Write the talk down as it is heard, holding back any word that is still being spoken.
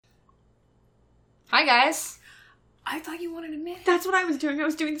Hi, guys. I thought you wanted a minute. That's what I was doing. I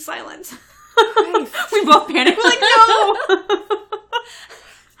was doing the silence. We both panicked. We're like, no!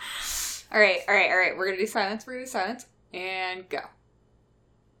 All right. We're going to do silence. And go.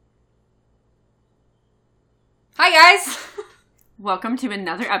 Hi, guys. Welcome to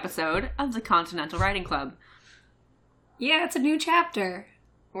another episode of the Continental Writing Club. Yeah, it's a new chapter.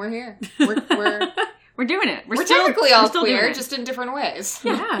 We're here. We're doing it. We're technically all still queer, just in different ways.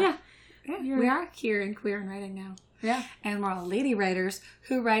 Yeah. We are here in queer and writing now. Yeah. And we're all lady writers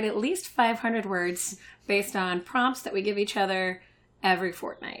who write at least 500 words based on prompts that we give each other every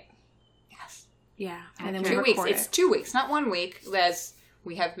fortnight. Yes. Yeah. And then 2 we weeks. It's 2 weeks, not 1 week, as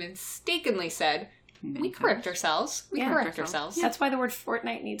we have mistakenly said. We correct ourselves. That's why the word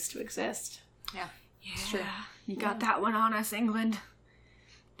fortnight needs to exist. Yeah. It's true. You got that one on us, England.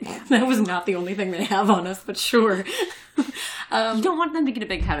 That was not the only thing they have on us, but sure. You don't want them to get a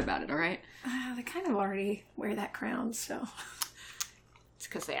big head about it, all right? They kind of already wear that crown, so. It's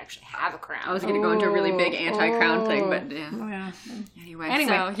because they actually have a crown. I was going to go into a really big anti-crown thing, but yeah. Oh, yeah. Anyway.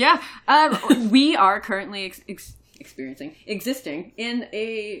 So, yeah. We are currently existing in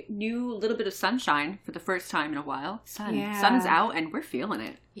a new little bit of sunshine for the first time in a while. Sun is out and we're feeling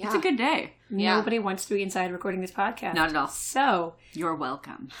it. Yeah. It's a good day. Nobody wants to be inside recording this podcast. Not at all. So. You're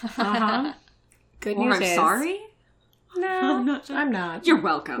welcome. Good news I'm sorry? No, I'm not. You're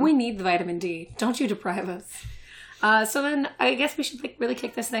welcome. We need the vitamin D. Don't you deprive us. So then I guess we should really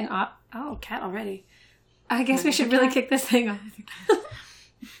kick this thing off. Oh, cat already. I guess we should really kick this thing off. It's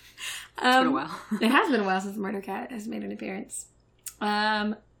been a while. It has been a while since Murder Cat has made an appearance.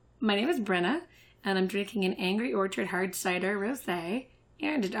 My name is Brenna, and I'm drinking an Angry Orchard hard cider rosé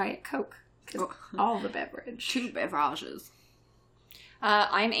and a Diet Coke. All the beverage. 2 beverages.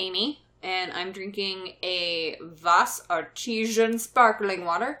 I'm Amy, and I'm drinking a Voss Artesian sparkling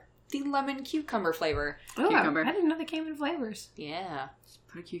water, the lemon cucumber flavor. Oh, cucumber. I didn't know they came in flavors. Yeah.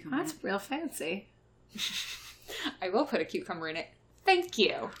 Put a cucumber. That's real fancy. I will put a cucumber in it. Thank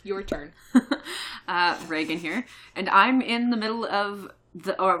you. Your turn. Reagan here. And I'm in the middle of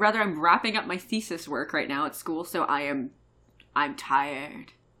or rather I'm wrapping up my thesis work right now at school, so I'm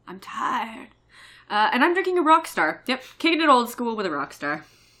tired. I'm tired. And I'm drinking a Rockstar. Yep. Kicking it old school with a Rockstar.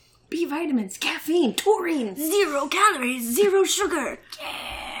 B vitamins, caffeine, taurine. 0 calories, 0 sugar.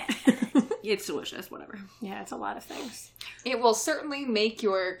 Yeah. It's delicious, whatever. Yeah, it's a lot of things. It will certainly make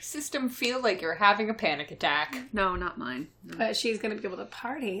your system feel like you're having a panic attack. No, not mine. No. But she's going to be able to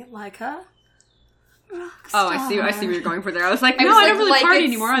party like a rock star. Oh, I see what you're going for there. I was like, I don't really party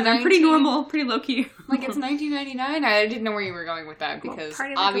anymore. I'm pretty normal, pretty low-key. Like, it's 1999? I didn't know where you were going with that, because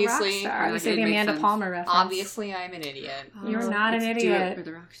obviously... I was saying the Amanda Palmer reference. Obviously, I'm an idiot. You're not an idiot. Do it for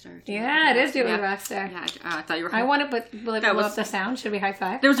the Rockstar. Yeah, it is do it with the Rockstar. Yeah, I thought you were... I want to, but will it blow up the sound? Should we high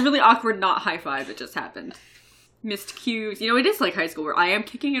five? There was a really awkward not high five that just happened. Missed cues. You know, it is like high school where I am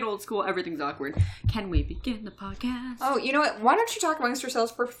kicking it old school. Everything's awkward. Can we begin the podcast? Oh, you know what? Why don't you talk amongst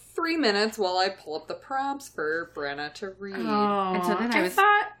yourselves for 3 minutes while I pull up the prompts for Brenna to read? Oh, and so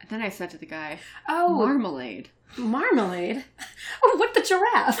then I said to the guy, marmalade. Marmalade? Oh, what, the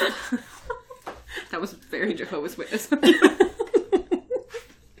giraffe? That was very Jehovah's Witness. The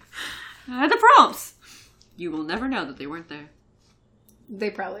prompts. You will never know that they weren't there. They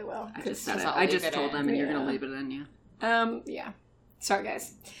probably will. I just told them, and you're going to leave it in, yeah. Sorry,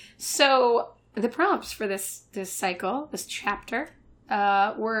 guys. So, the prompts for this cycle, this chapter,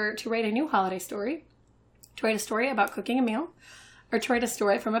 were to write a new holiday story, to write a story about cooking a meal, or to write a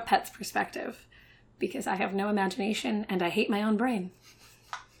story from a pet's perspective, because I have no imagination, and I hate my own brain.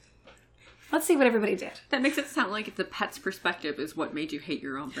 Let's see what everybody did. That makes it sound like the pet's perspective is what made you hate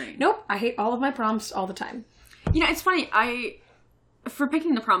your own brain. Nope, I hate all of my prompts all the time. You know, it's funny, for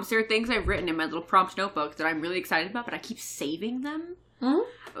picking the prompts, there are things I've written in my little prompt notebook that I'm really excited about, but I keep saving them.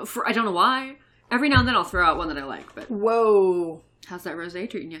 Mm-hmm. I don't know why. Every now and then I'll throw out one that I like, but... Whoa. How's that rosé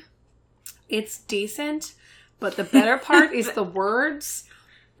treating you? It's decent, but the better part is the words.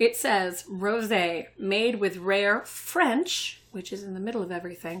 It says, rosé, made with rare French, which is in the middle of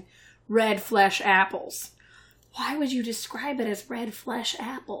everything, red flesh apples. Why would you describe it as red flesh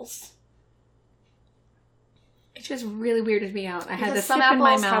apples? It just really weirded me out. I had the sip in my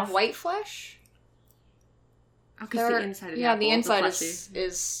mouth. Some apples have white flesh? Because the inside of the apple, the inside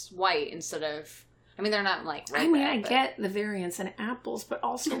is white instead of... I mean, they're not like red. I mean, I get the variance in apples, but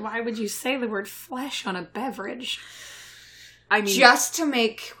also why would you say the word flesh on a beverage? I mean... Just to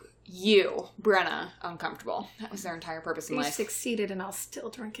make you, Brenna, uncomfortable. That was their entire purpose in life. You succeeded, and I'll still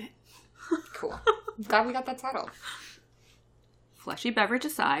drink it. Cool. Glad we got that settled. Fleshy beverage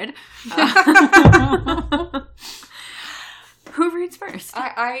aside. Who reads first?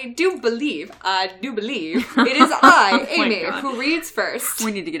 I do believe it is I, Oh my Amy, God. who reads first.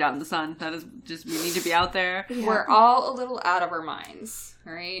 We need to get out in the sun. That is just, we need to be out there. Yeah. We're all a little out of our minds,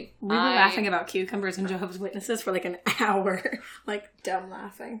 right? We were laughing about cucumbers and Jehovah's Witnesses for like an hour. Like, dumb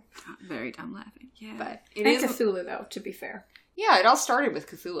laughing. Very dumb laughing. Yeah. But it And is. Cthulhu, though, to be fair. Yeah, it all started with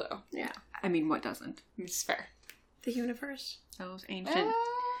Cthulhu. Yeah. I mean, what doesn't? Which is fair. The universe. Those ancient...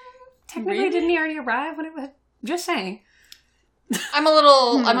 Technically, Really? didn't he already arrive when it was... Just saying. I'm a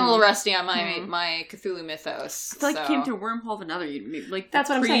little rusty on my Cthulhu mythos. I feel like so. he came through a wormhole of another. Like That's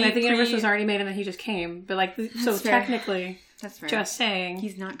what I'm saying. Like, the universe was already made and then he just came. But, like, so That's fair. technically, That's fair. just saying.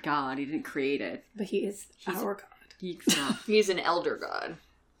 He's not God. He didn't create it. But he is our God. He's not. He's an elder god.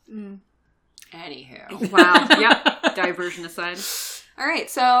 Mm. Anywho. Wow. Yep. Diversion aside. All right,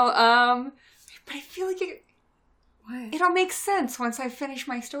 so, but I feel like What? it'll make sense once I finish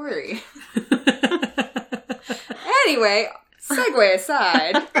my story. Anyway, segue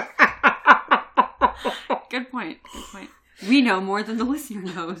aside. Good point. Good point. We know more than the listener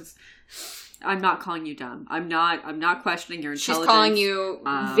knows. I'm not calling you dumb. I'm not questioning your intelligence. She's calling you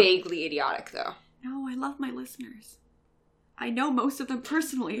vaguely idiotic, though. No, I love my listeners. I know most of them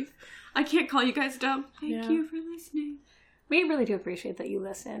personally. I can't call you guys dumb. Thank you for listening. We really do appreciate that you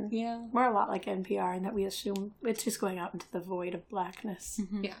listen. Yeah. We're a lot like NPR in that we assume it's just going out into the void of blackness.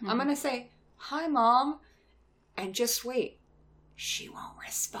 Yeah. I'm going to say, hi, Mom, and just wait. She won't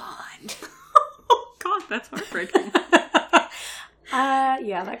respond. Oh, God, that's heartbreaking.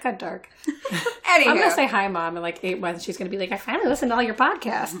 Yeah, that got dark. Anywho. I'm going to say hi, Mom, in like 8 months. She's going to be like, I finally listened to all your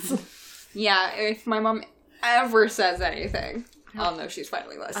podcasts. Yeah, if my mom ever says anything, I'll know she's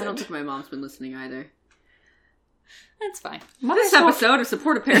finally listened. I don't think my mom's been listening either. That's fine. This episode of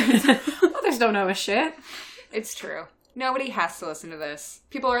Support a Parent. Mothers don't know a shit. It's true. Nobody has to listen to this.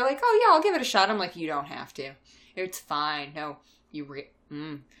 People are like, oh yeah, I'll give it a shot. I'm like, you don't have to. It's fine. No,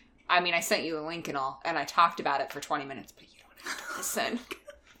 I mean, I sent you the link and all, and I talked about it for 20 minutes, but you don't have to listen.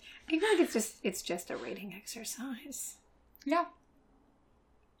 I feel like it's just a rating exercise. Yeah.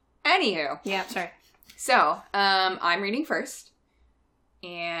 Anywho. Yeah, sorry. So, I'm reading first,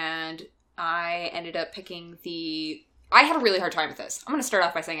 and I ended up picking I had a really hard time with this. I'm going to start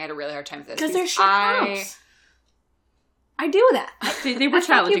off by saying I had a really hard time with this. Because they're shit prompts. I do that. They were I fuck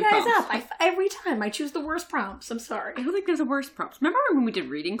challenging you guys prompts. up. Every time I choose the worst prompts. I'm sorry. I don't think there's a worse prompts. Remember when we did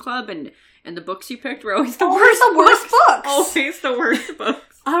reading club and the books you picked were always the Always worst the worst books. Always the worst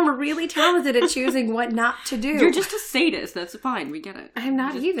books. I'm really talented at choosing what not to do. You're just a sadist. That's fine. We get it. I'm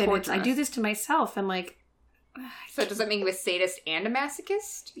not Just even. torture I us. do this to myself and like... So does that make you a sadist and a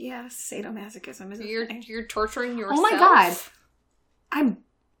masochist? Yeah, sadomasochism is a thing. You're torturing yourself? Oh my god.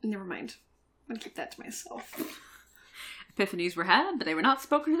 Never mind. I'm gonna keep that to myself. Epiphanies were had, but they were not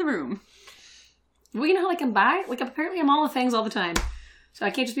spoken to the room. Well, you know how like I'm bi? Like apparently I'm all the things all the time. So I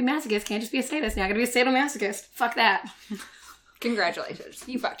can't just be masochist, can't just be a sadist. Now I gotta be a sadomasochist. Fuck that. Congratulations.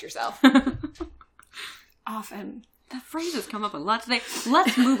 You fucked yourself. Often. That phrase has come up a lot today.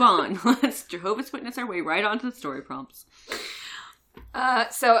 Let's move on. Let's Jehovah's Witness our way right onto the story prompts.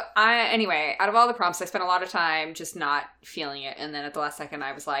 Anyway, out of all the prompts, I spent a lot of time just not feeling it. And then at the last second,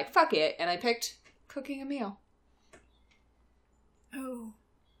 I was like, fuck it. And I picked cooking a meal. Oh.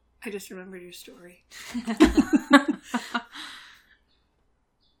 I just remembered your story.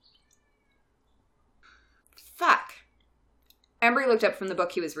 Fuck. Embry looked up from the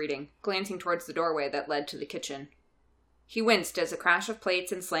book he was reading, glancing towards the doorway that led to the kitchen. He winced as a crash of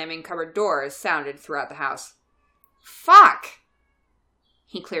plates and slamming cupboard doors sounded throughout the house. Fuck!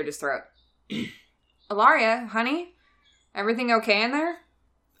 He cleared his throat. Ilaria, honey? Everything okay in there?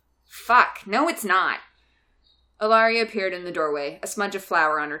 Fuck, no it's not. Ilaria appeared in the doorway, a smudge of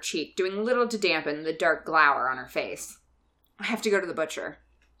flour on her cheek, doing little to dampen the dark glower on her face. I have to go to the butcher.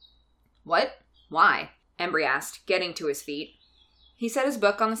 What? Why? Embry asked, getting to his feet. He set his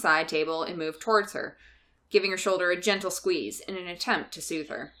book on the side table and moved towards her, giving her shoulder a gentle squeeze in an attempt to soothe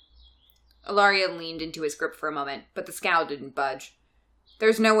her. Ilaria leaned into his grip for a moment, but the scowl didn't budge.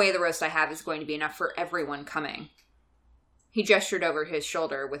 There's no way the roast I have is going to be enough for everyone coming. He gestured over his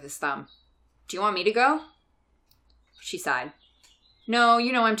shoulder with his thumb. Do you want me to go? She sighed. No,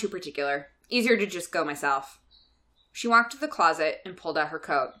 you know I'm too particular. Easier to just go myself. She walked to the closet and pulled out her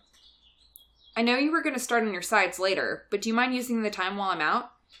coat. I know you were going to start on your sides later, but do you mind using the time while I'm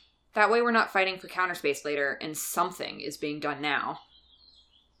out? That way we're not fighting for counter space later, and something is being done now.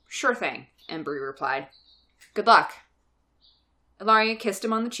 Sure thing, Embry replied. Good luck. Ilaria kissed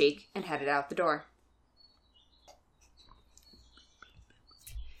him on the cheek and headed out the door.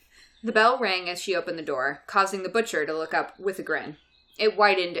 The bell rang as she opened the door, causing the butcher to look up with a grin. It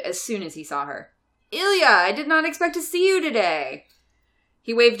widened as soon as he saw her. Ilya, I did not expect to see you today.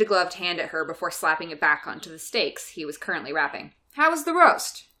 He waved a gloved hand at her before slapping it back onto the steaks he was currently wrapping. How was the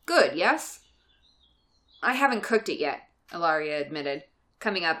roast? Good, yes? I haven't cooked it yet, Ilaria admitted,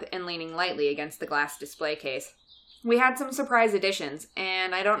 coming up and leaning lightly against the glass display case. We had some surprise additions,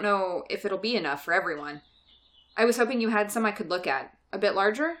 and I don't know if it'll be enough for everyone. I was hoping you had some I could look at. A bit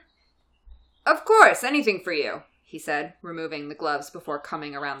larger? Of course, anything for you, he said, removing the gloves before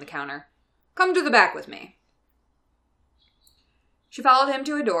coming around the counter. Come to the back with me. She followed him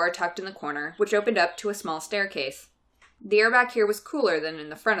to a door tucked in the corner, which opened up to a small staircase. The air back here was cooler than in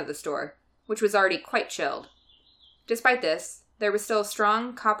the front of the store, which was already quite chilled. Despite this, there was still a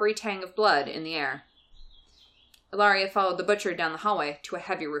strong, coppery tang of blood in the air. Ilaria followed the butcher down the hallway to a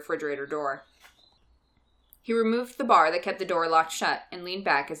heavy refrigerator door. He removed the bar that kept the door locked shut and leaned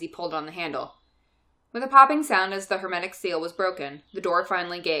back as he pulled on the handle. With a popping sound as the hermetic seal was broken, the door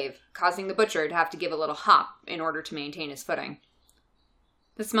finally gave, causing the butcher to have to give a little hop in order to maintain his footing.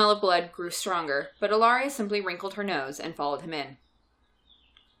 The smell of blood grew stronger, but Ilaria simply wrinkled her nose and followed him in.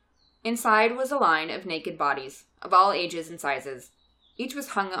 Inside was a line of naked bodies, of all ages and sizes. Each was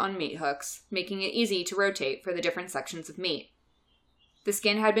hung on meat hooks, making it easy to rotate for the different sections of meat. The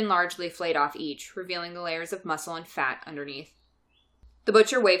skin had been largely flayed off each, revealing the layers of muscle and fat underneath. The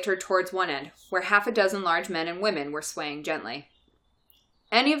butcher waved her towards one end, where 6 large men and women were swaying gently.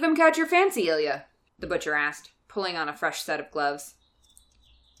 Any of them catch your fancy, Ilya? The butcher asked, pulling on a fresh set of gloves.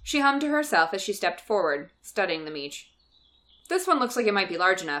 She hummed to herself as she stepped forward, studying the meat. This one looks like it might be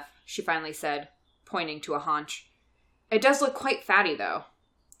large enough, she finally said, pointing to a haunch. It does look quite fatty, though.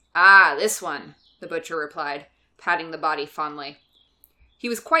 Ah, this one, the butcher replied, patting the body fondly. He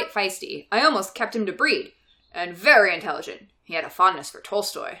was quite feisty. I almost kept him to breed, and very intelligent. He had a fondness for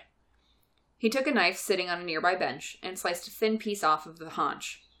Tolstoy. He took a knife sitting on a nearby bench and sliced a thin piece off of the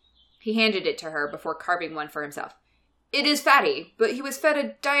haunch. He handed it to her before carving one for himself. It is fatty, but he was fed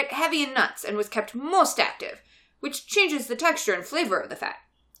a diet heavy in nuts and was kept most active, which changes the texture and flavor of the fat.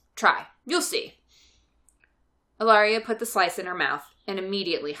 Try. You'll see. Ilaria put the slice in her mouth and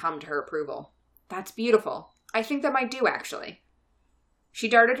immediately hummed her approval. That's beautiful. I think that might do, actually. She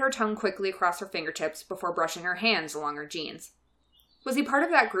darted her tongue quickly across her fingertips before brushing her hands along her jeans. Was he part of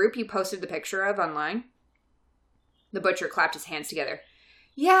that group you posted the picture of online? The butcher clapped his hands together.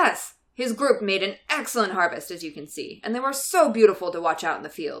 Yes! His group made an excellent harvest, as you can see, and they were so beautiful to watch out in the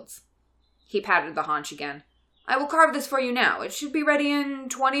fields. He patted the haunch again. I will carve this for you now. It should be ready in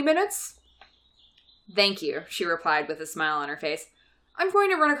 20 minutes. Thank you, she replied with a smile on her face. I'm going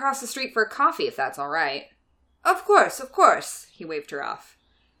to run across the street for a coffee, if that's all right. Of course, he waved her off.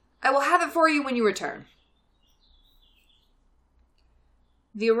 I will have it for you when you return.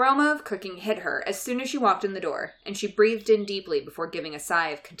 The aroma of cooking hit her as soon as she walked in the door, and she breathed in deeply before giving a sigh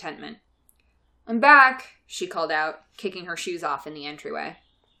of contentment. I'm back, she called out, kicking her shoes off in the entryway.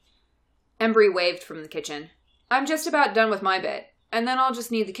 Embry waved from the kitchen. I'm just about done with my bit, and then I'll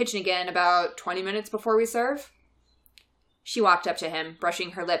just need the kitchen again about 20 minutes before we serve. She walked up to him,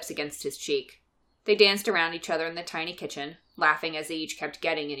 brushing her lips against his cheek. They danced around each other in the tiny kitchen, laughing as they each kept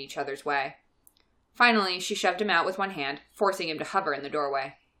getting in each other's way. Finally, she shoved him out with one hand, forcing him to hover in the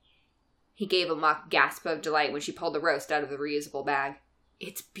doorway. He gave a mock gasp of delight when she pulled the roast out of the reusable bag.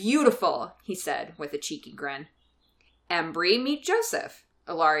 It's beautiful, he said, with a cheeky grin. Embry, meet Joseph,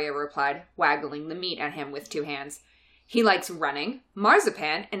 Ilaria replied, waggling the meat at him with 2 hands. He likes running,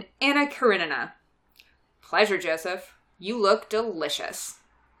 marzipan, and Anna Karenina. Pleasure, Joseph. You look delicious.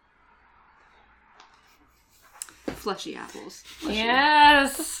 Fleshy apples.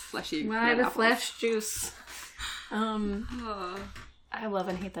 Yes. Fleshy Why the apples. flesh juice? I love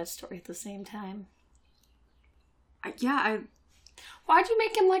and hate that story at the same time. Why'd you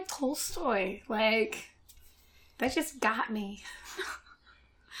make him like Tolstoy? Like, that just got me.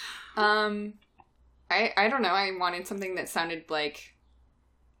 I don't know. I wanted something that sounded like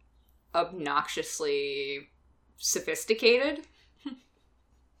obnoxiously sophisticated.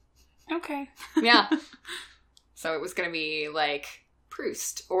 Okay. Yeah. So it was going to be like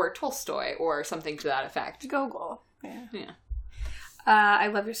Proust or Tolstoy or something to that effect. Gogol. Yeah. Yeah. I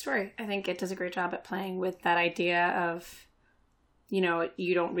love your story. I think it does a great job at playing with that idea of, you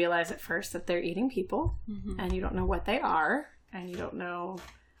don't realize at first that they're eating people, and you don't know what they are, and you don't know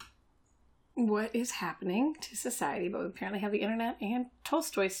what is happening to society, but we apparently have the internet and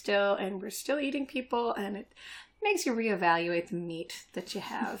Tolstoy still, and we're still eating people, and it makes you reevaluate the meat that you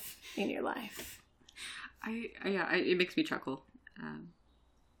have in your life. It makes me chuckle.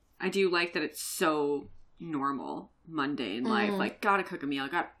 I do like that it's so normal, mundane life. Like, gotta cook a meal,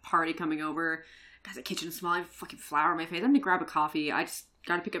 got a party coming over, got the kitchen smell, I have fucking flour on my face, I'm gonna grab a coffee.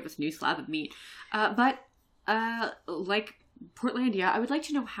 gotta pick up this new slab of meat. But like Portlandia, I would like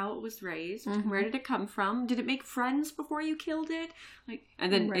to know how it was raised. Mm-hmm. Where did it come from? Did it make friends before you killed it? Like,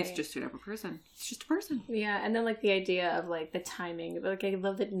 and then it's just straight up a person. It's just a person. Yeah, and then like the idea of like the timing. Like I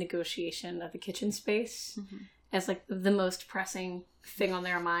love the negotiation of the kitchen space as like the most pressing thing on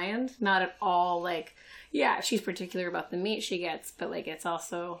their mind. Not at all like, yeah, she's particular about the meat she gets, but like it's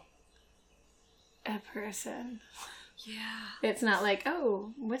also a person. Yeah. It's not like,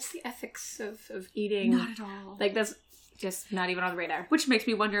 oh, what's the ethics of eating? Not at all. Like that's just not even on the radar. Which makes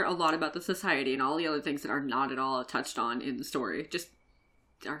me wonder a lot about the society and all the other things that are not at all touched on in the story. Just,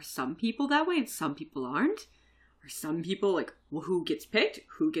 are some people that way and some people aren't? Are some people like, well, who gets picked?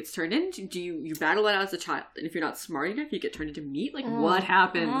 Who gets turned into? Do you battle it out as a child? And if you're not smart enough, you get turned into meat? Like, what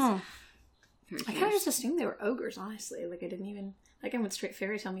happens? I kind of just assumed they were ogres, honestly. Like, I didn't even... Like, I went straight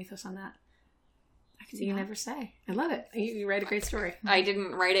fairy tale mythos on that. You never say. I love it. You write a great story. I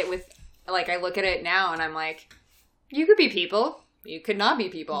didn't write it with... Like, I look at it now and I'm like... You could be people. You could not be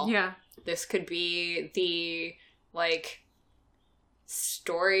people. Yeah. This could be the, like,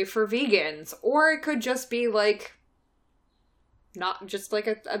 story for vegans. Or it could just be, like, not just, like,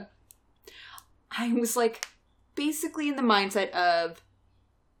 a I was, like, basically in the mindset of,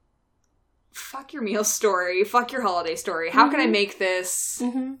 fuck your meal story, fuck your holiday story. How can I make this...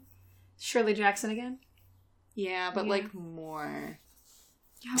 Shirley Jackson again? Yeah, but, like, more...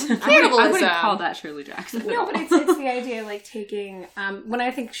 Yeah, I wouldn't call that Shirley Jackson. No, but it's the idea of like taking when I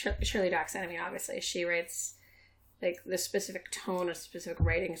think Shirley Jackson, I mean obviously she writes like the specific tone, a specific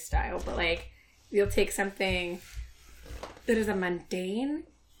writing style, but like you'll take something that is a mundane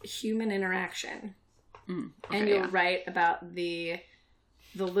human interaction and you'll write about the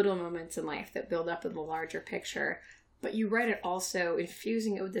little moments in life that build up to the larger picture, but you write it also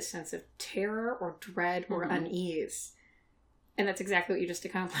infusing it with this sense of terror or dread or unease. And that's exactly what you just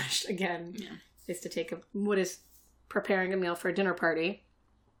accomplished again, is to take what is preparing a meal for a dinner party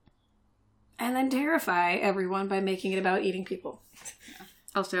and then terrify everyone by making it about eating people. Yeah.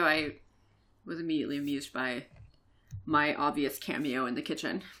 Also, I was immediately amused by my obvious cameo in the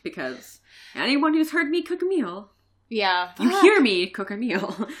kitchen, because anyone who's heard me cook a meal, you hear me cook a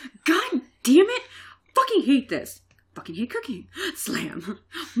meal. God damn it! Fucking hate this. Fucking hate cooking. Slam.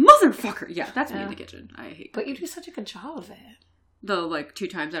 Motherfucker. Yeah, that's me in the kitchen. I hate cooking. But you do such a good job of it. Though, like, 2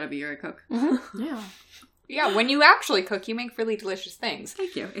 times out of a year I cook. Yeah. Yeah, when you actually cook, you make really delicious things.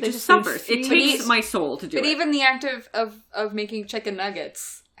 Thank you. It just suffers. It takes my soul to do it. But even the act of making chicken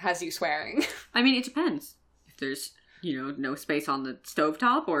nuggets has you swearing. I mean, it depends. If there's, no space on the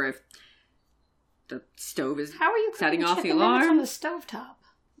stovetop, or if the stove is setting off the alarm. On the stovetop?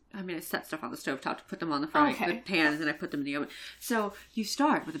 I mean, I set stuff on the stovetop to put them on the frying pan, and then I put them in the oven. So you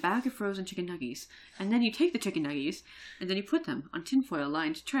start with a bag of frozen chicken nuggies, and then you take the chicken nuggies, and then you put them on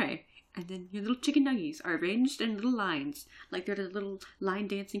tinfoil-lined tray, and then your little chicken nuggies are arranged in little lines, like they're a little line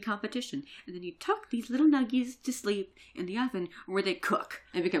dancing competition, and then you tuck these little nuggies to sleep in the oven, where they cook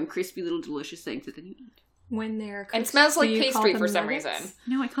and become crispy little delicious things that then you eat. When they're cooked, and smells like pastry for some reason.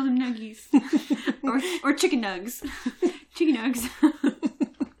 No, I call them nuggies. or chicken nugs. Chicken nugs.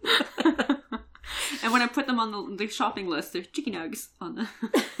 And when I put them on the shopping list, there's chicken nugs on the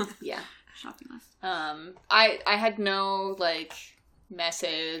shopping list. I had no like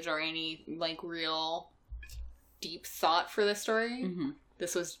message or any like real deep thought for this story.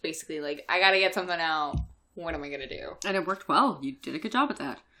 This was basically like, I gotta get something out. What am I gonna do? And it worked well. You did a good job at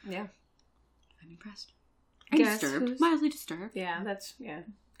that. Yeah, I'm impressed. And disturbed, mildly disturbed. Yeah,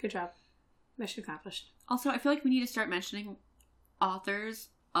 good job. Mission accomplished. Also, I feel like we need to start mentioning authors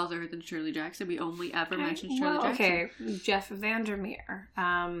other than Shirley Jackson. We only ever mentioned Shirley Jackson. Okay, Jeff Vandermeer.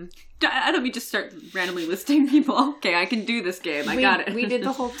 I don't mean just start randomly listing people. Okay, I can do this game. I got it. We did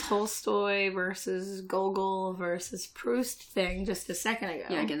the whole Tolstoy versus Gogol versus Proust thing just a second ago.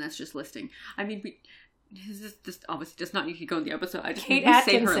 Yeah, again, that's just listing. I mean, this obviously does not need to go in the episode. I just Kate need to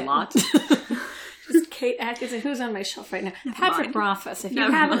say her a lot. Just Kate Atkinson, who's on my shelf right now. Patrick Rothfuss. If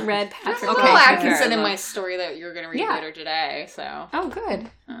you haven't read Patrick Rothfuss. There's Atkinson in my story that you're going to read later today. So. Oh, good.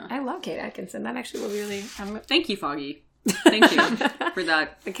 I love Kate Atkinson. That actually will really... Thank you, Foggy. Thank you for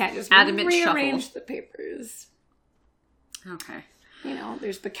that. The cat just adamant rearranged shuffle. The papers. Okay.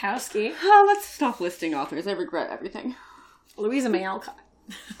 There's Bukowski. Oh, let's stop listing authors. I regret everything. Louisa May Alcott.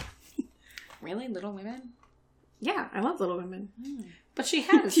 Really? Little Women? Yeah, I love Little Women. But she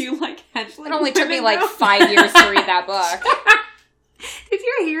has. Do you like hedgeling? It only took me like 5 years to read that book. Did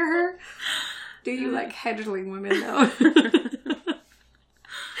you hear her? Do you like hedgeling women though?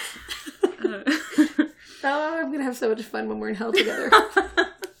 Oh, I'm gonna have so much fun when we're in hell together.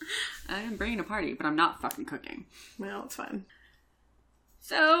 I am bringing a party, but I'm not fucking cooking. Well, it's fine.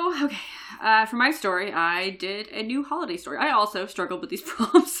 So, okay. For my story, I did a new holiday story. I also struggled with these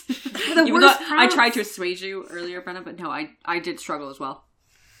prompts. Even though I tried to assuage you earlier, Brenna, but no, I did struggle as well.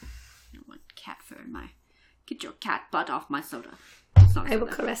 I don't want cat fur in my... Get your cat butt off my soda. I will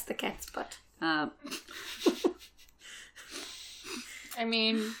caress the cat's butt. I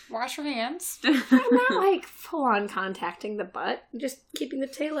mean, wash your hands. I'm not, like, full-on contacting the butt. I'm just keeping the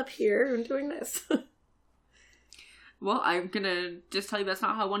tail up here and doing this. Well, I'm gonna just tell you that's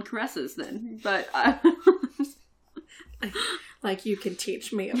not how one caresses then. But like you can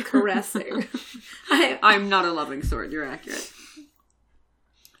teach me of caressing. I'm not a loving sort, you're accurate.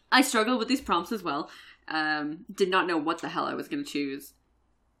 I struggled with these prompts as well. Did not know what the hell I was gonna choose.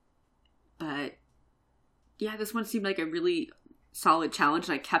 But yeah, this one seemed like a really solid challenge,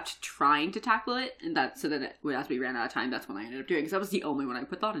 and I kept trying to tackle it, and so then as we ran out of time, that's when I ended up doing, because that was the only one I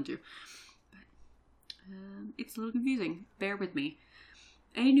put thought into. It's a little confusing. Bear with me.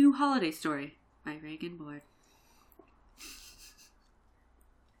 A New Holiday Story by Reagan Boyd.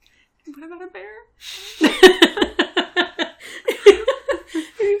 What about a bear?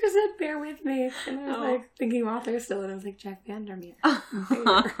 You just said bear with me. And I was like thinking author still, and I was like Jack Vandermeer.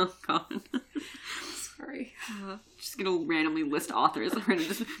 Oh, God. Sorry. Just gonna randomly list authors. I'm gonna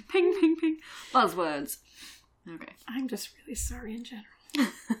just ping, ping, ping. Buzzwords. Okay. I'm just really sorry in general.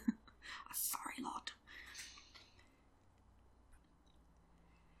 A sorry lot.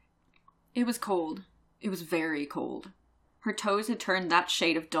 It was cold. It was very cold. Her toes had turned that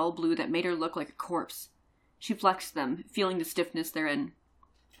shade of dull blue that made her look like a corpse. She flexed them, feeling the stiffness therein.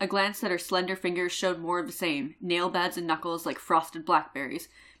 A glance at her slender fingers showed more of the same, nail beds and knuckles like frosted blackberries,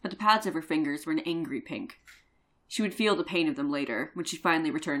 but the pads of her fingers were an angry pink. She would feel the pain of them later, when she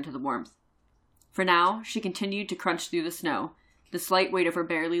finally returned to the warmth. For now, she continued to crunch through the snow, the slight weight of her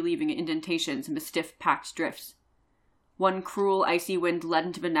barely leaving indentations in the stiff, packed drifts. One cruel, icy wind led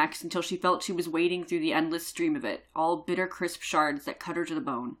into the next until she felt she was wading through the endless stream of it, all bitter, crisp shards that cut her to the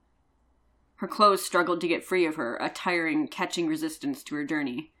bone. Her clothes struggled to get free of her, a tiring, catching resistance to her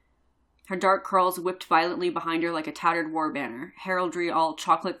journey. Her dark curls whipped violently behind her like a tattered war banner, heraldry all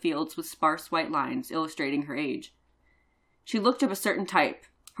chocolate fields with sparse white lines illustrating her age. She looked of a certain type,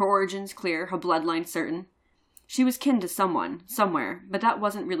 her origins clear, her bloodline certain. She was kin to someone, somewhere, but that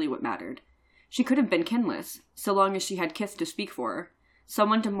wasn't really what mattered. She could have been kinless, so long as she had kith to speak for her,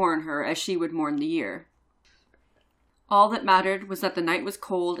 someone to mourn her as she would mourn the year. All that mattered was that the night was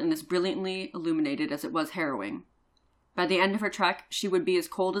cold and as brilliantly illuminated as it was harrowing. By the end of her trek, she would be as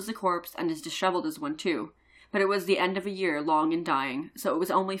cold as a corpse and as disheveled as one too, but it was the end of a year long in dying, so it was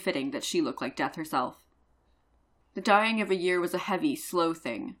only fitting that she looked like death herself. The dying of a year was a heavy, slow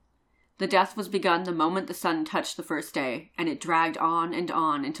thing. The death was begun the moment the sun touched the first day, and it dragged on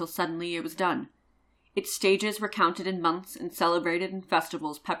until suddenly it was done. Its stages were counted in months and celebrated in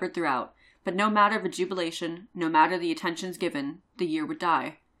festivals peppered throughout, but no matter the jubilation, no matter the attentions given, the year would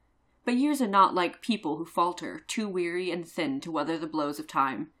die. But years are not like people who falter, too weary and thin to weather the blows of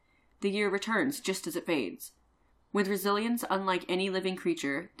time. The year returns just as it fades. With resilience unlike any living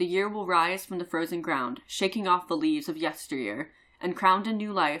creature, the year will rise from the frozen ground, shaking off the leaves of yesteryear, and crowned in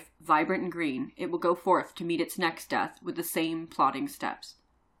new life, vibrant and green, it will go forth to meet its next death with the same plodding steps.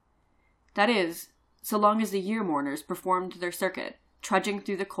 That is, so long as the year mourners performed their circuit, trudging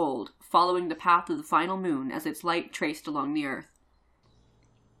through the cold, following the path of the final moon as its light traced along the earth.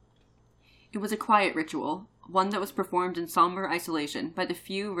 It was a quiet ritual, one that was performed in somber isolation by the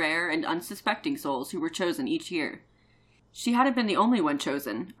few rare and unsuspecting souls who were chosen each year. She hadn't been the only one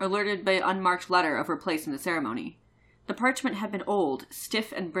chosen, alerted by an unmarked letter of her place in the ceremony. The parchment had been old,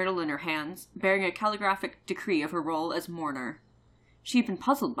 stiff and brittle in her hands, bearing a calligraphic decree of her role as mourner. She had been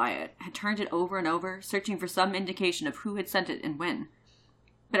puzzled by it, had turned it over and over, searching for some indication of who had sent it and when.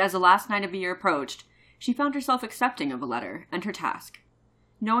 But as the last night of the year approached, she found herself accepting of the letter and her task.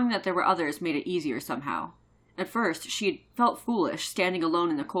 Knowing that there were others made it easier somehow. At first, she had felt foolish, standing alone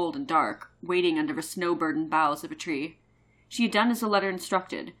in the cold and dark, waiting under the snow-burdened boughs of a tree. She had done as the letter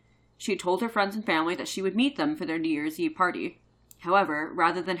instructed. She had told her friends and family that she would meet them for their New Year's Eve party. However,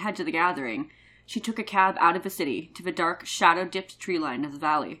 rather than head to the gathering, she took a cab out of the city to the dark, shadow-dipped tree line of the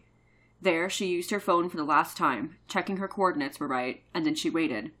valley. There, she used her phone for the last time, checking her coordinates were right, and then she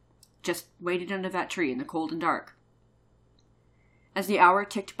waited. Just waited under that tree in the cold and dark. As the hour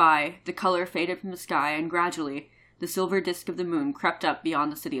ticked by, the color faded from the sky, and gradually, the silver disk of the moon crept up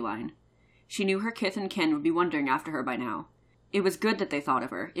beyond the city line. She knew her kith and kin would be wondering after her by now. It was good that they thought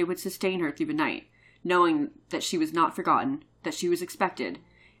of her. It would sustain her through the night, knowing that she was not forgotten, that she was expected,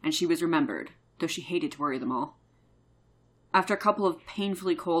 and she was remembered, though she hated to worry them all. After a couple of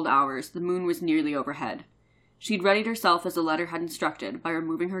painfully cold hours, the moon was nearly overhead. She'd readied herself as the letter had instructed by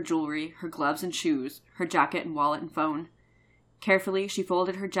removing her jewelry, her gloves and shoes, her jacket and wallet and phone. Carefully, she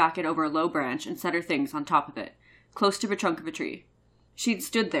folded her jacket over a low branch and set her things on top of it, close to the trunk of a tree. She'd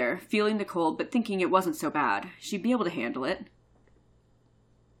stood there, feeling the cold but thinking it wasn't so bad. She'd be able to handle it.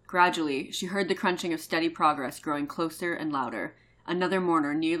 Gradually, she heard the crunching of steady progress growing closer and louder, another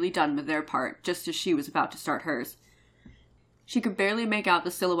mourner nearly done with their part just as she was about to start hers. She could barely make out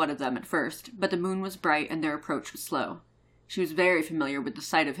the silhouette of them at first, but the moon was bright and their approach was slow. She was very familiar with the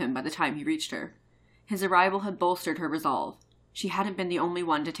sight of him by the time he reached her. His arrival had bolstered her resolve. She hadn't been the only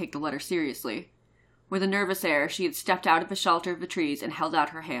one to take the letter seriously. With a nervous air, she had stepped out of the shelter of the trees and held out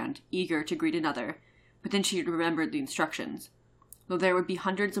her hand, eager to greet another, but then she had remembered the instructions. Though there would be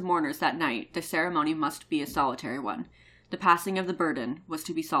hundreds of mourners that night, the ceremony must be a solitary one. The passing of the burden was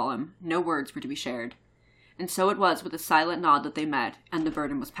to be solemn, no words were to be shared. And so it was with a silent nod that they met, and the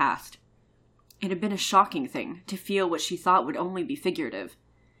burden was passed. It had been a shocking thing, to feel what she thought would only be figurative.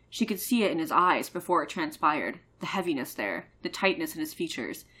 She could see it in his eyes before it transpired, the heaviness there, the tightness in his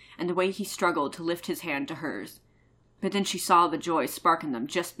features, and the way he struggled to lift his hand to hers. But then she saw the joy spark in them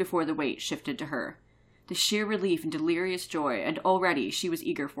just before the weight shifted to her. The sheer relief and delirious joy, and already she was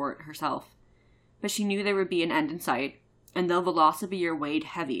eager for it herself. But she knew there would be an end in sight, and though the loss of a year weighed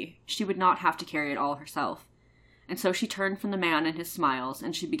heavy, she would not have to carry it all herself. And so she turned from the man and his smiles,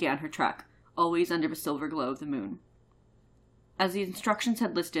 and she began her trek, always under the silver glow of the moon. As the instructions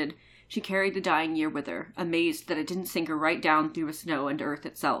had listed, she carried the dying year with her, amazed that it didn't sink her right down through the snow and earth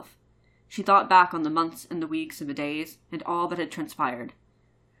itself. She thought back on the months and the weeks and the days, and all that had transpired.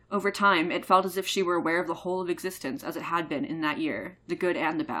 Over time, it felt as if she were aware of the whole of existence as it had been in that year, the good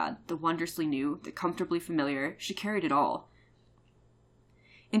and the bad, the wondrously new, the comfortably familiar. She carried it all.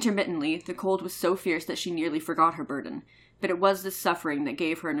 Intermittently, the cold was so fierce that she nearly forgot her burden, but it was this suffering that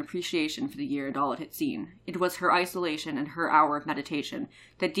gave her an appreciation for the year and all it had seen. It was her isolation and her hour of meditation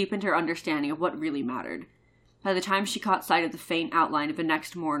that deepened her understanding of what really mattered. By the time she caught sight of the faint outline of the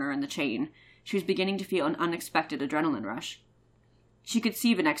next mourner in the chain, she was beginning to feel an unexpected adrenaline rush. She could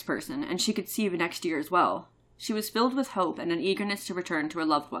see the next person, and she could see the next year as well. She was filled with hope and an eagerness to return to her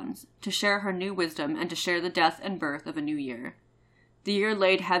loved ones, to share her new wisdom and to share the death and birth of a new year. The year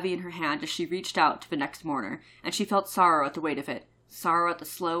laid heavy in her hand as she reached out to the next mourner, and she felt sorrow at the weight of it, sorrow at the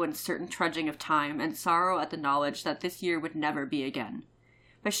slow and certain trudging of time, and sorrow at the knowledge that this year would never be again.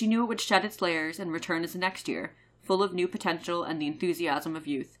 But she knew it would shed its layers and return as the next year, full of new potential and the enthusiasm of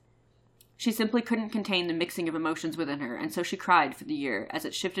youth. She simply couldn't contain the mixing of emotions within her, and so she cried for the year as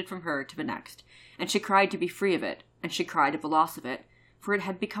it shifted from her to the next, and she cried to be free of it, and she cried at the loss of it, for it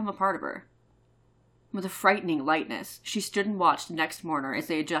had become a part of her. With a frightening lightness, she stood and watched the next mourner as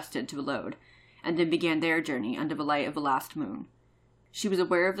they adjusted to the load, and then began their journey under the light of the last moon. She was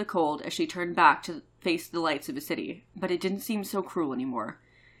aware of the cold as she turned back to face the lights of the city, but it didn't seem so cruel anymore.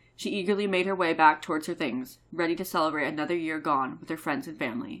 She eagerly made her way back towards her things, ready to celebrate another year gone with her friends and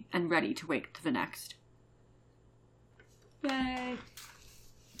family, and ready to wait to the next. Yay.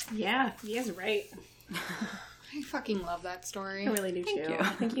 Yeah, he is right. I fucking love that story. I really do Thank too. you. I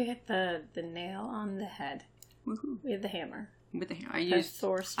think you hit the nail on the head. Woohoo. With the hammer. With the hammer. I The used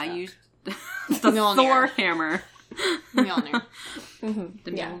Thor stuff. the Mjolnir. Thor hammer. Mjolnir. Mm-hmm.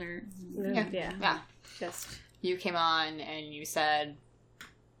 The Yeah. Mjolnir. Yeah. Just, You came on and you said,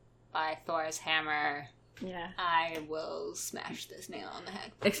 by Thor's hammer, yeah. I will smash this nail on the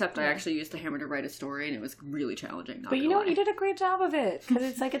head. Except I actually used the hammer to write a story, and it was really challenging. But you know what? You did a great job of it.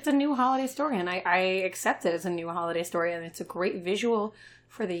 Because it's a new holiday story. And I accept it as a new holiday story. And it's a great visual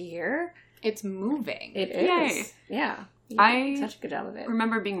for the year. It's moving. It Yay. is. Yeah. I such a good job of it.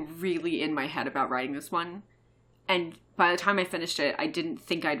 remember being really in my head about writing this one, and by the time I finished it, I didn't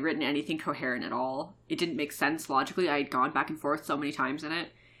think I'd written anything coherent at all. It didn't make sense logically. I had gone back and forth so many times in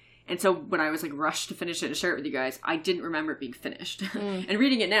it. And so when I was rushed to finish it and share it with you guys, I didn't remember it being finished. And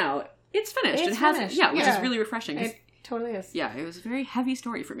reading it now, it's finished. It's it has, finished. yeah, which Yeah. is really refreshing. It totally is. Yeah, it was a very heavy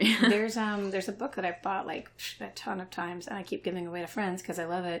story for me. There's a book that I've bought a ton of times, and I keep giving away to friends because I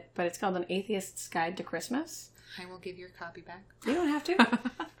love it. But it's called An Atheist's Guide to Christmas. I will give your copy back. You don't have to.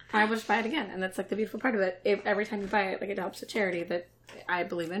 I will just buy it again, and that's the beautiful part of it. Every time you buy it, it helps a charity that I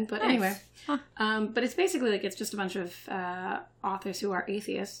believe in. But anyway, but it's basically it's just a bunch of authors who are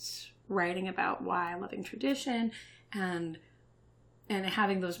atheists writing about why loving tradition and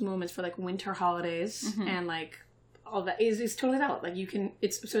having those moments for winter holidays and all that is totally valid. You can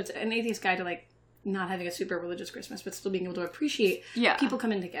it's an atheist guide to not having a super religious Christmas, but still being able to appreciate people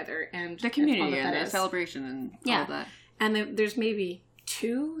coming together and the community all and that the is. celebration and all of that. And there's maybe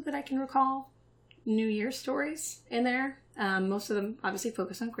 2 that I can recall New Year's stories in there. Most of them obviously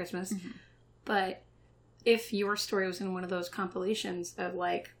focus on Christmas, but if your story was in one of those compilations of,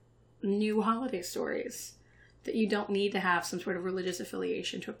 like, new holiday stories that you don't need to have some sort of religious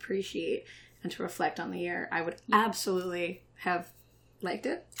affiliation to appreciate and to reflect on the year, I would absolutely have liked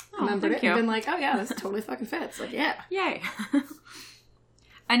it, remembered it, and been like, oh yeah, this totally fucking fits. Like, yeah. Yay.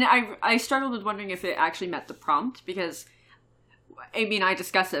 And I struggled with wondering if it actually met the prompt, because Amy and I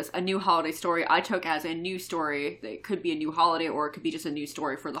discussed this. A new holiday story I took as a new story that could be a new holiday, or it could be just a new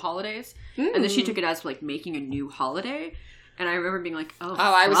story for the holidays. And then she took it as, like, making a new holiday. And I remember being like,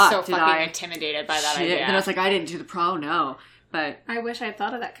 I was so fucking intimidated by that idea. And I was like, I didn't do the pro, no. But I wish I had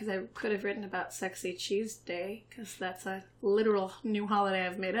thought of that, because I could have written about Sexy Cheese Day, because that's a literal new holiday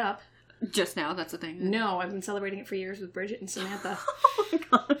I've made up. Just now, that's the thing. No, I've been celebrating it for years with Bridget and Samantha. Oh my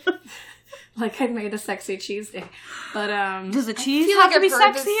god. Like, I made a Sexy Cheese Day. But, does the cheese have to be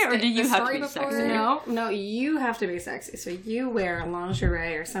sexy, or do you have to be before? sexy? No, you have to be sexy. So you wear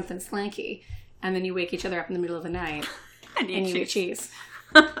lingerie or something slanky, and then you wake each other up in the middle of the night, and you eat cheese.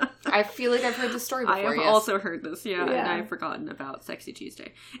 I feel like I've heard this story before. I have also heard this, and I've forgotten about Sexy Cheese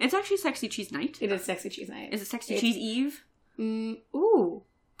Day. It's actually Sexy Cheese Night. It is Sexy Cheese Night. Is it Sexy Cheese Eve? Ooh.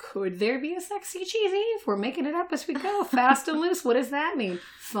 Could there be a Sexy Cheese Eve? We're making it up as we go. Fast and loose. What does that mean?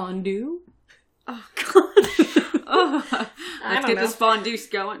 Fondue? Oh, God. Let's get know. this fondue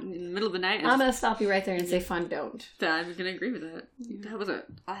going in the middle of the night. I'm going to stop you right there and say fondue. I'm going to agree with that. That was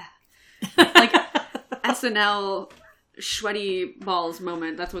like SNL sweaty balls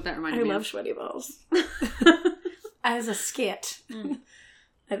moment. That's what that reminded me of. I love sweaty balls. As a skit.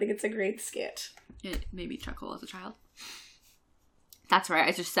 I think it's a great skit. It made me chuckle as a child. That's right.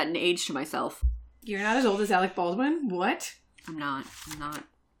 I just set an age to myself. You're not as old as Alec Baldwin? What? I'm not.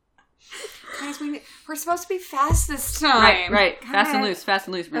 Guys, we're supposed to be fast this time. Right. Fast and loose.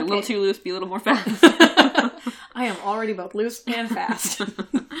 We're a little too loose. Be a little more fast. I am already both loose and fast.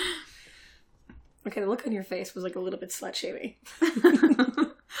 Okay, the look on your face was like a little bit slut-shamey.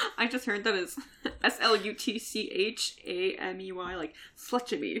 I just heard that as SLUTCHAMEY, like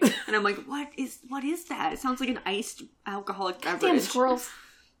slut-shamey. And I'm like, what is that? It sounds like an iced alcoholic beverage. Damn squirrels.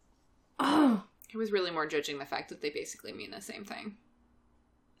 Oh. I was really more judging the fact that they basically mean the same thing.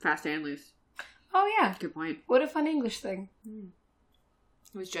 Fast and loose. Oh, yeah. Good point. What a fun English thing.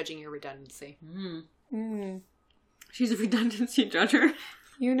 I was judging your redundancy. She's a redundancy judger.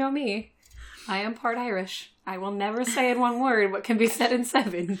 You know me. I am part Irish. I will never say in one word what can be said in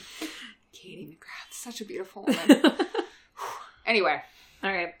 7. Katie McGrath, such a beautiful woman. Anyway.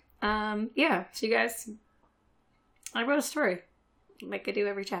 All right. Yeah. So you guys, I wrote a story, like I do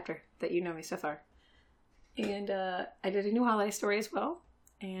every chapter that you know me so far. And I did a new holiday story as well.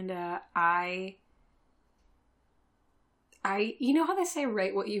 And I you know how they say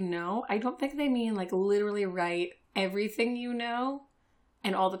write what you know? I don't think they mean like literally write everything you know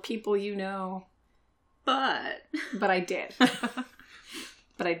and all the people you know. But I did.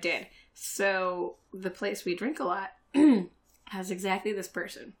 So the place we drink a lot has exactly this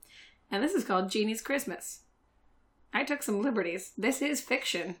person. And this is called Jeannie's Christmas. I took some liberties. This is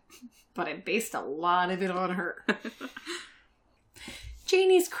fiction, but I based a lot of it on her.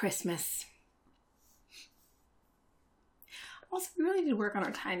 Jeannie's Christmas. Also, we really did work on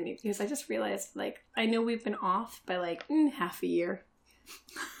our timing, because I just realized, like, I know we've been off by, like, half a year.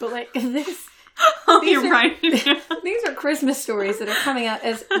 But, like, this... Right. These are Christmas stories that are coming out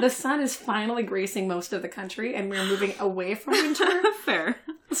as the sun is finally gracing most of the country, and we're moving away from winter. Fair.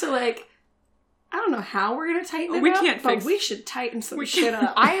 So, like... I don't know how we're going to tighten it up, but we should tighten some shit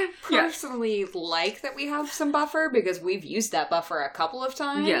up. I personally like that we have some buffer, because we've used that buffer a couple of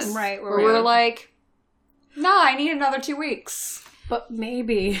times. Yes. Right. Where we're like, nah, I need another 2 weeks. But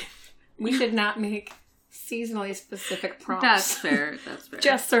maybe we should not make seasonally specific prompts. That's fair.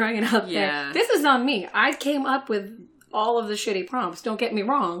 Just throwing it out there. This is on me. I came up with all of the shitty prompts. Don't get me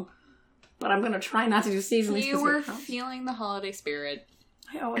wrong. But I'm going to try not to do seasonally specific prompts. You were feeling the holiday spirit.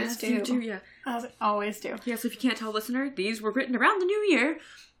 I always do. You do, yeah. I always do. Yeah, so if you can't tell, listener, these were written around the New Year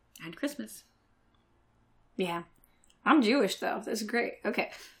and Christmas. Yeah. I'm Jewish, though. This is great.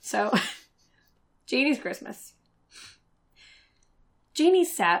 Okay, so Jeannie's Christmas. Jeannie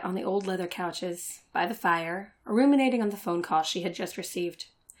sat on the old leather couches by the fire, ruminating on the phone call she had just received.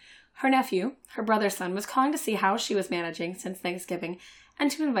 Her nephew, her brother's son, was calling to see how she was managing since Thanksgiving and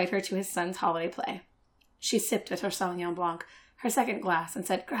to invite her to his son's holiday play. She sipped at her Sauvignon Blanc, her second glass, and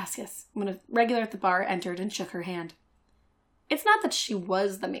said gracias when a regular at the bar entered and shook her hand. It's not that she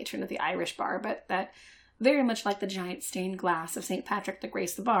was the matron of the Irish bar, but that, very much like the giant stained glass of St. Patrick that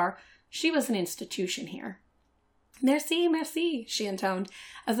graced the bar, she was an institution here. Merci, merci, she intoned,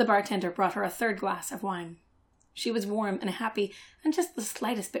 as the bartender brought her a third glass of wine. She was warm and happy, and just the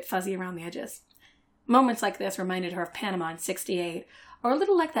slightest bit fuzzy around the edges. Moments like this reminded her of Panama in '68, or a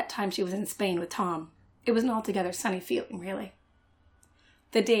little like that time she was in Spain with Tom. It was an altogether sunny feeling, really.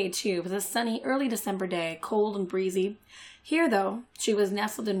 The day, too, was a sunny, early December day, cold and breezy. Here, though, she was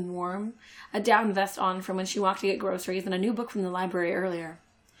nestled and warm, a down vest on from when she walked to get groceries, and a new book from the library earlier.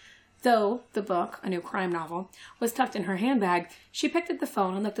 Though the book, a new crime novel, was tucked in her handbag, she picked up the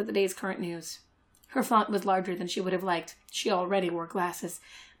phone and looked at the day's current news. Her font was larger than she would have liked. She already wore glasses,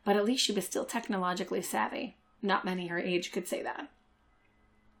 but at least she was still technologically savvy. Not many her age could say that.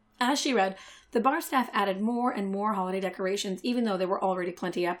 As she read, the bar staff added more and more holiday decorations, even though there were already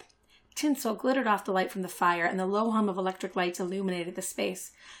plenty up. Tinsel glittered off the light from the fire, and the low hum of electric lights illuminated the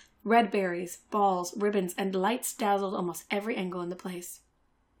space. Red berries, balls, ribbons, and lights dazzled almost every angle in the place.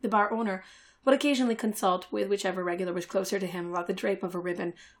 The bar owner would occasionally consult with whichever regular was closer to him about the drape of a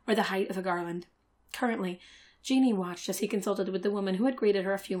ribbon or the height of a garland. Currently, Jeannie watched as he consulted with the woman who had greeted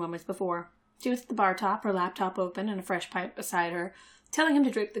her a few moments before. She was at the bar top, her laptop open and a fresh pipe beside her. Telling him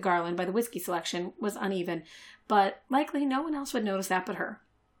to drape the garland by the whiskey selection was uneven, but likely no one else would notice that but her.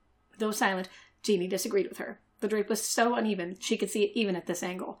 Though silent, Jeannie disagreed with her. The drape was so uneven, she could see it even at this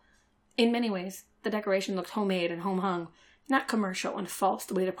angle. In many ways, the decoration looked homemade and home-hung, not commercial and false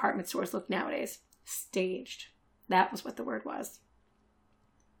the way department stores look nowadays. Staged. That was what the word was.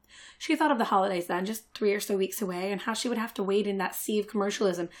 She thought of the holidays then, just 3 or so weeks away, and how she would have to wade in that sea of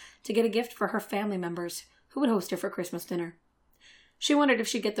commercialism to get a gift for her family members who would host her for Christmas dinner. She wondered if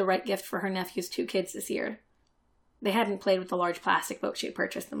she'd get the right gift for her nephew's 2 kids this year. They hadn't played with the large plastic boat she had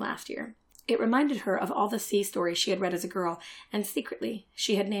purchased them last year. It reminded her of all the sea stories she had read as a girl, and secretly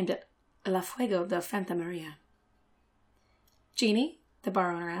she had named it La Fuego de Santa Maria. "Jeannie?" the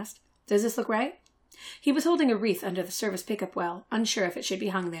bar owner asked. "Does this look right?" He was holding a wreath under the service pickup well, unsure if it should be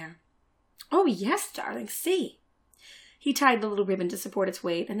hung there. "Oh, yes, darling, see." He tied the little ribbon to support its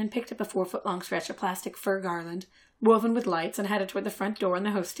weight, and then picked up a 4-foot-long stretch of plastic fir garland, woven with lights, and headed toward the front door and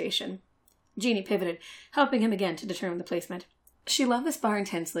the host station. Jeannie pivoted, helping him again to determine the placement. She loved this bar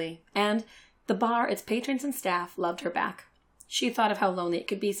intensely, and the bar, its patrons and staff, loved her back. She thought of how lonely it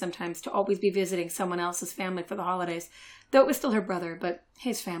could be sometimes to always be visiting someone else's family for the holidays, though it was still her brother, but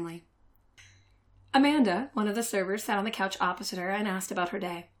his family. Amanda, one of the servers, sat on the couch opposite her and asked about her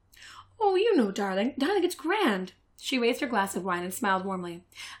day. "Oh, you know, darling, it's grand." She raised her glass of wine and smiled warmly.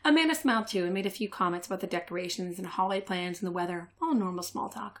 Amanda smiled too and made a few comments about the decorations and holiday plans and the weather, all normal small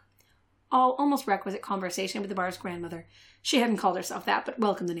talk. All almost requisite conversation with the bar's grandmother. She hadn't called herself that, but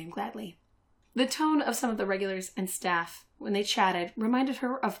welcomed the name gladly. The tone of some of the regulars and staff, when they chatted, reminded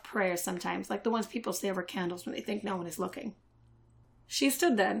her of prayers sometimes, like the ones people say over candles when they think no one is looking. She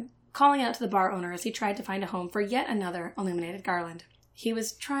stood then, calling out to the bar owner as he tried to find a home for yet another illuminated garland. He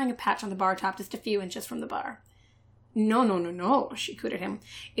was trying a patch on the bar top just a few inches from the bar. No, she cooed at him.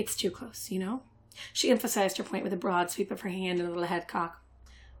 "It's too close, you know?" She emphasized her point with a broad sweep of her hand and a little head cock.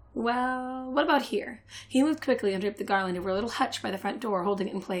 "Well, what about here?" He moved quickly and draped the garland over a little hutch by the front door, holding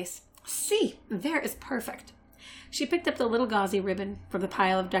it in place. "See, there is perfect." She picked up the little gauzy ribbon from the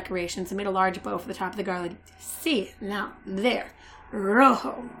pile of decorations and made a large bow for the top of the garland. "See, now, there.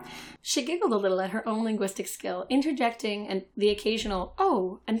 Rojo." She giggled a little at her own linguistic skill, interjecting and the occasional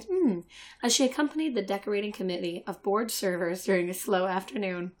 "oh" and as she accompanied the decorating committee of bored servers during a slow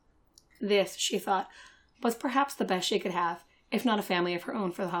afternoon. This, she thought, was perhaps the best she could have, if not a family of her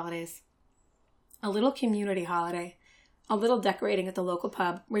own for the holidays. A little community holiday. A little decorating at the local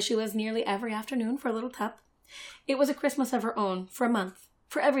pub, where she was nearly every afternoon for a little tup. It was a Christmas of her own, for a month,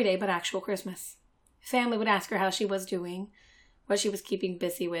 for every day but actual Christmas. Family would ask her how she was doing, what she was keeping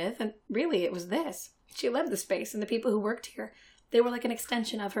busy with, and really it was this. She loved the space and the people who worked here. They were like an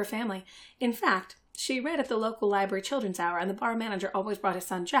extension of her family. In fact, she read at the local library children's hour, and the bar manager always brought his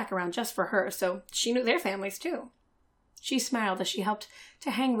son Jack around just for her, so she knew their families too. She smiled as she helped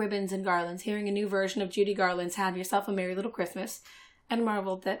to hang ribbons and garlands, hearing a new version of Judy Garland's Have Yourself a Merry Little Christmas, and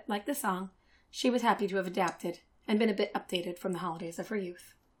marveled that, like the song, she was happy to have adapted and been a bit updated from the holidays of her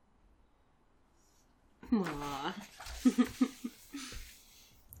youth. Aww.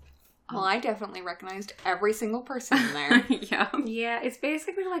 Well, I definitely recognized every single person in there. Yeah, it's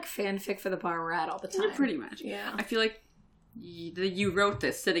basically like fanfic for the bar we're at all the time. Yeah, pretty much. Yeah. I feel like you wrote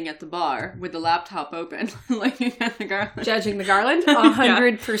this sitting at the bar with the laptop open, looking at the garland. Judging the garland?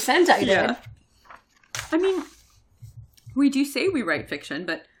 100% I did. Yeah. I mean, we do say we write fiction,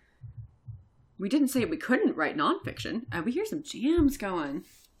 but we didn't say we couldn't write nonfiction. We hear some jams going.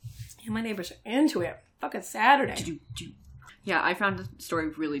 Yeah, my neighbors are into it. Fucking Saturday. Yeah, I found the story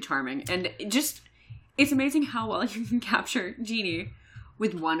really charming. And it's amazing how well you can capture Jeannie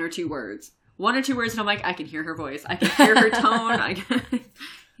with 1 or 2 words. 1 or 2 words, and I'm like, I can hear her voice. I can hear her tone.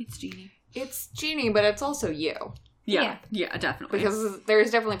 It's Jeannie. it's Jeannie, but it's also you. Yeah, definitely. Because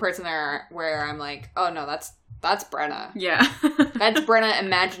there's definitely parts in there where I'm like, oh no, that's Brenna. Yeah. That's Brenna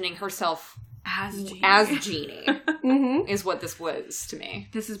imagining herself as Jeannie. Mm-hmm. Is what this was to me.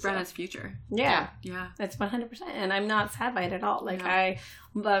 This is Brenna's future. Yeah. Yeah. That's 100%. And I'm not sad by it at all. Like, I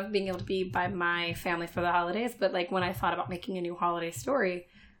love being able to be by my family for the holidays. But, like, when I thought about making a new holiday story,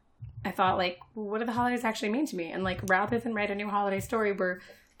 I thought, like, what do the holidays actually mean to me? And, like, rather than write a new holiday story where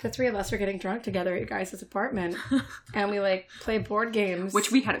the three of us are getting drunk together at your guys' apartment and we, like, play board games.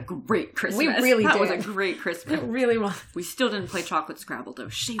 Which we had a great Christmas. We really did. That was a great Christmas. It really was. We still didn't play Chocolate Scrabble, though.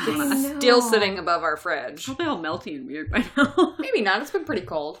 Shame on I us. know. Still sitting above our fridge. Probably all melty and weird by now. Maybe not. It's been pretty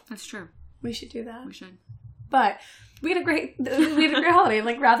cold. That's true. We should do that. We should. But we had a great holiday.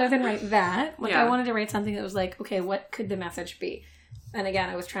 Like, rather than write that, like, I wanted to write something that was like, okay, what could the message be? And again,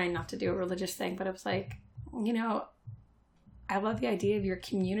 I was trying not to do a religious thing, but it was like, you know, I love the idea of your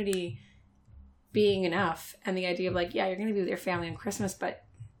community being enough, and the idea of, like, yeah, you're going to be with your family on Christmas, but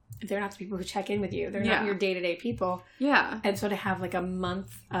they're not the people who check in with you. They're not your day-to-day people. Yeah. And so to have, like, a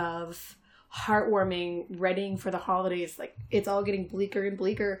month of heartwarming, readying for the holidays, like, it's all getting bleaker and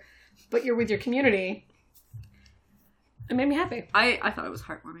bleaker, but you're with your community. It made me happy. I thought it was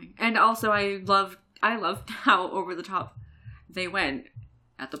heartwarming. And also I loved how over the top they went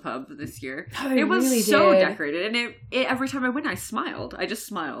at the pub this year. Oh, it was really so did. decorated, and it every time I went I smiled. I just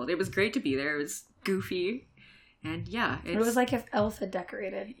smiled. It was great to be there. It was goofy. And yeah, It was like if Elf had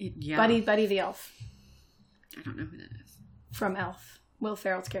decorated. Yeah. Buddy the Elf. I don't know who that is. From Elf. Will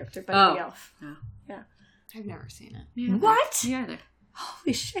Ferrell's character, Buddy the Elf. Oh. Yeah. I've never seen it. Yeah. What? Yeah, either.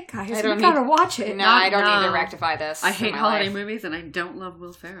 Holy shit, guys. I don't We gotta watch it. No, I don't need to rectify this. I hate in my holiday life. movies, and I don't love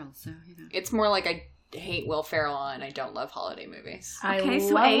Will Ferrell, so, you know. It's more like I hate Will Ferrell and I don't love holiday movies. I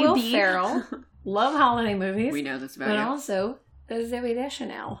so love Will AB. Ferrell. Love holiday movies. We know this about But you. also, Zooey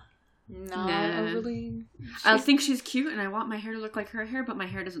Deschanel. Not Nah. really. I think she's cute, and I want my hair to look like her hair, but my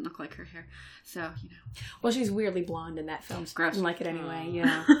hair doesn't look like her hair. So, you know. Well, she's weirdly blonde in that film. So Gross. I didn't like it anyway,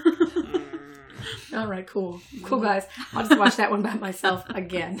 yeah. All right, cool. Cool, guys. I'll just watch that one by myself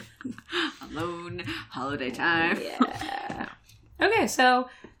again. Alone, holiday time. Yeah. Okay, so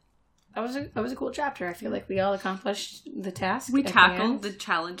that was a cool chapter. I feel like we all accomplished the task. We at the tackled end. the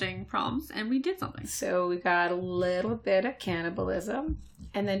challenging prompts, and we did something. So we got a little bit of cannibalism,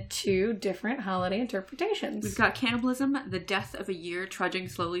 and then 2 different holiday interpretations. We've got cannibalism, the death of a year trudging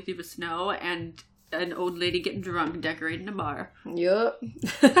slowly through the snow, and an old lady getting drunk and decorating a bar. Yup.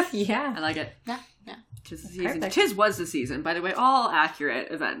 Yeah. I like it. Yeah. Tis the season. Perfect. Tis was the season, by the way. All accurate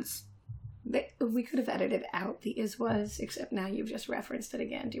events. We could have edited out the is was, except now you've just referenced it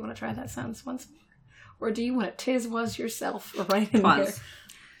again. Do you want to try that sentence once more? Or do you want to tis was yourself right in there?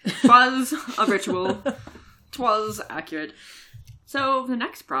 Twas a ritual. Twas accurate. So the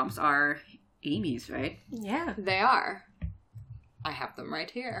next prompts are Amy's, right? Yeah. They are. I have them right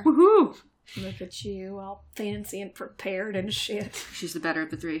here. Woohoo! Look at you, all fancy and prepared and shit. She's the better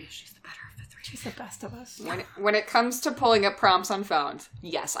of the 3. She's the better of the 3. She's the best of us. When it comes to pulling up prompts on phones,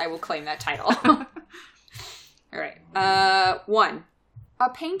 yes, I will claim that title. All right. 1. A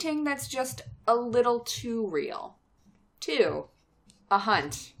painting that's just a little too real. 2. A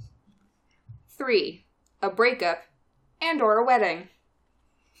hunt. 3. A breakup and or a wedding.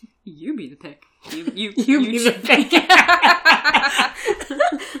 You be the pick. You be the pick.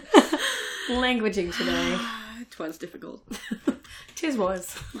 Languaging today. Twas difficult. Tis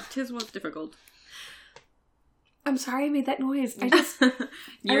was. Tis was difficult. I'm sorry I made that noise.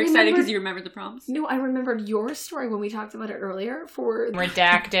 You're excited because you remembered the prompts? No, I remembered your story when we talked about it earlier for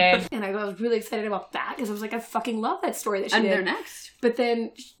Redacted. And I was really excited about that because I was like, I fucking love that story that she And did. they're next. But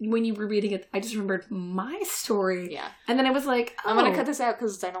then when you were reading it, I just remembered my story. Yeah. And then I was like, oh. I'm going to cut this out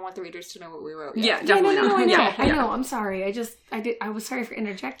because I don't want the readers to know what we wrote. Yeah, Yet. definitely no, not. I know. Yeah, I know. I'm sorry. I was sorry for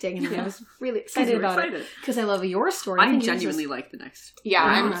interjecting, and I was really excited about it because I love your story. I genuinely like the next. Yeah,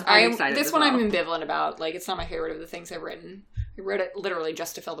 I'm excited. This as one well. I'm ambivalent about. Like, it's not my favorite of the things I've written. I wrote it literally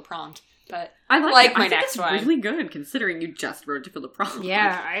just to fill the prompt, but I like it. my I think next it's one. really good considering you just wrote to fill the prompt.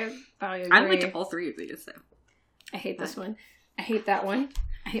 Yeah, I agree. I liked all 3 of these. So. I hate this one. I hate that one.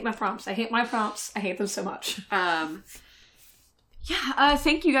 I hate my prompts. I hate my prompts. I hate them so much.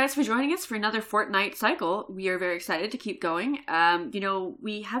 Thank you guys for joining us for another fortnight cycle. We are very excited to keep going.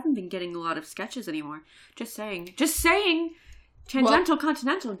 We haven't been getting a lot of sketches anymore. Just saying. Tangential,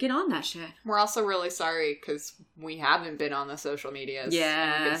 Continental, get on that shit. We're also really sorry because we haven't been on the social medias.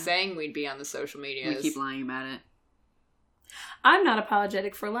 Yeah. And we've been saying we'd be on the social medias. We keep lying about it. I'm not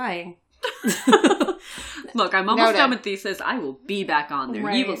apologetic for lying. Look, I'm almost Noted. done with thesis. I will be back on there.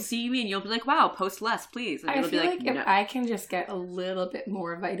 Right. You will see me and you'll be like, wow, post less, please. And I it'll feel be like no. if I can just get a little bit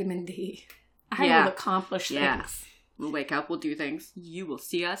more vitamin D, I Yeah. will accomplish Yeah. things. We'll wake up, we'll do things. You will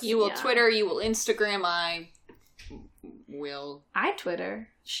see us. You will Yeah. Twitter, you will Instagram, I will... I Twitter.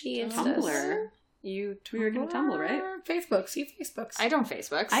 She Instas. Tumblr. You were gonna Tumblr, right? Facebooks. You Facebooks. I don't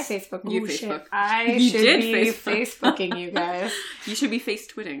Facebook. I Facebook. You Ooh, shit. Facebook. I You should did be Facebook. Facebooking you guys. You should be face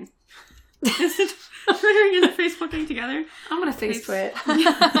twitting. Is it Twittering and Facebooking together? I'm gonna face twit.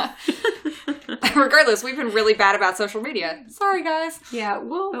 Regardless, we've been really bad about social media. Sorry, guys. Yeah,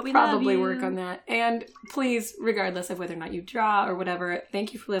 we'll But we love probably you. work on that. And please, regardless of whether or not you draw or whatever,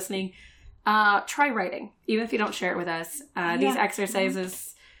 thank you for listening. Try writing, even if you don't share it with us. These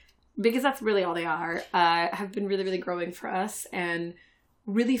exercises, because that's really all they are, have been really, really growing for us and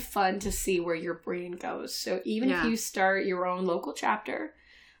really fun to see where your brain goes. So even if Yeah. you start your own local chapter,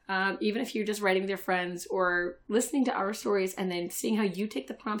 even if you're just writing with your friends or listening to our stories and then seeing how you take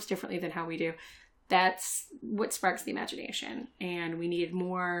the prompts differently than how we do, that's what sparks the imagination. And we need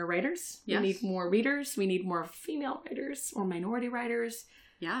more writers. Yes. We need more readers. We need more female writers or minority writers.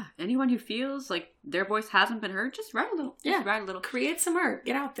 Yeah. Anyone who feels like their voice hasn't been heard, just write a little. Yeah. Just write a little. Create some art.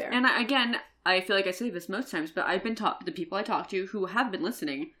 Get out there. And again, I feel like I say this most times, but I've been the people I talk to who have been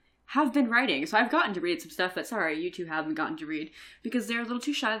listening have been writing. So I've gotten to read some stuff that, sorry, you two haven't gotten to read because they're a little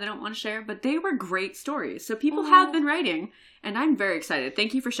too shy. They don't want to share, but they were great stories. So people have been writing and I'm very excited.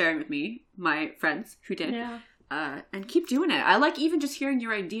 Thank you for sharing with me, my friends who did. Yeah. And keep doing it. I like even just hearing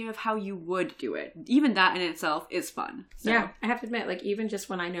your idea of how you would do it. Even that in itself is fun. So, Yeah. I have to admit, like, even just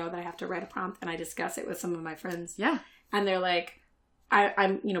when I know that I have to write a prompt and I discuss it with some of my friends Yeah. and they're like,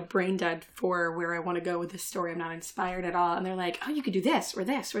 I'm brain dead for where I want to go with this story. I'm not inspired at all. And they're like, oh, you could do this or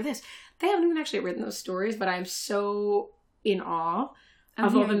this or this. They haven't even actually written those stories, but I'm so in awe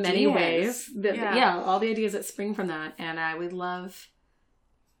of all the many ways that, all the ideas that spring from that. And I would love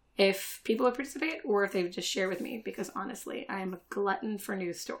if people would participate or if they would just share with me, because honestly, I am a glutton for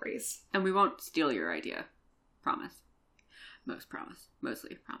news stories. And we won't steal your idea. Promise. Most promise.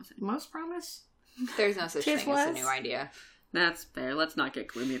 Mostly promising. Most promise? There's no such Tis thing as a was. new idea. That's fair. Let's not get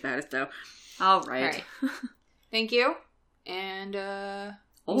gloomy about it, though. All right. All right. Thank you. And, Au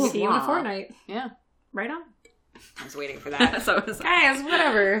See you in a revoir. fortnight. yeah. Right on. I was waiting for that. So it's, Guys,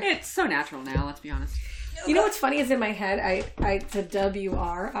 whatever. it's so natural now, let's be honest. You know what's funny is in my head, it's a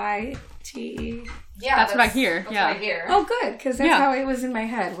W-R-I-T-E. Yeah, That's what I hear. That's Yeah. what I hear. Oh, good, because that's Yeah. how it was in my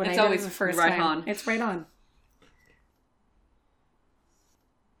head when It's I did always it the first right time. on. It's right on.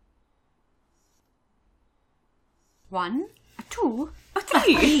 One, a two, a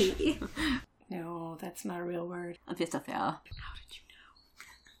three. No, that's not a real word. A bit of fair. How did you know?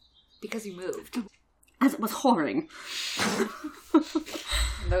 Because you moved. As it was whoring.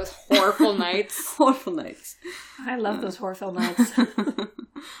 Those horrible nights. Horrible nights. I love those Horfell nights.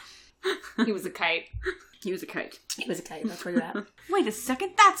 He was a kite. He was a kite. It was a kite, that's where you're at. Wait a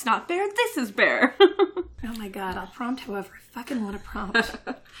second, that's not fair. This is fair. Oh my god, I'll prompt however I fucking want to prompt.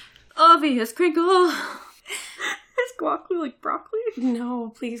 Obvious crinkle. Is guac like broccoli? No,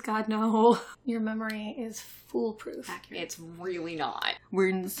 please God, no. Your memory is foolproof. It's really not.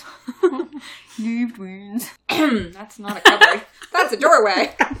 Wounds. Leaved wounds. That's not a cupboard. That's a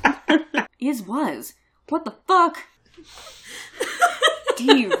doorway. Is was. What the fuck?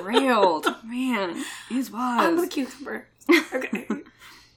 Derailed. Man. Is I'm the was. cucumber. Okay.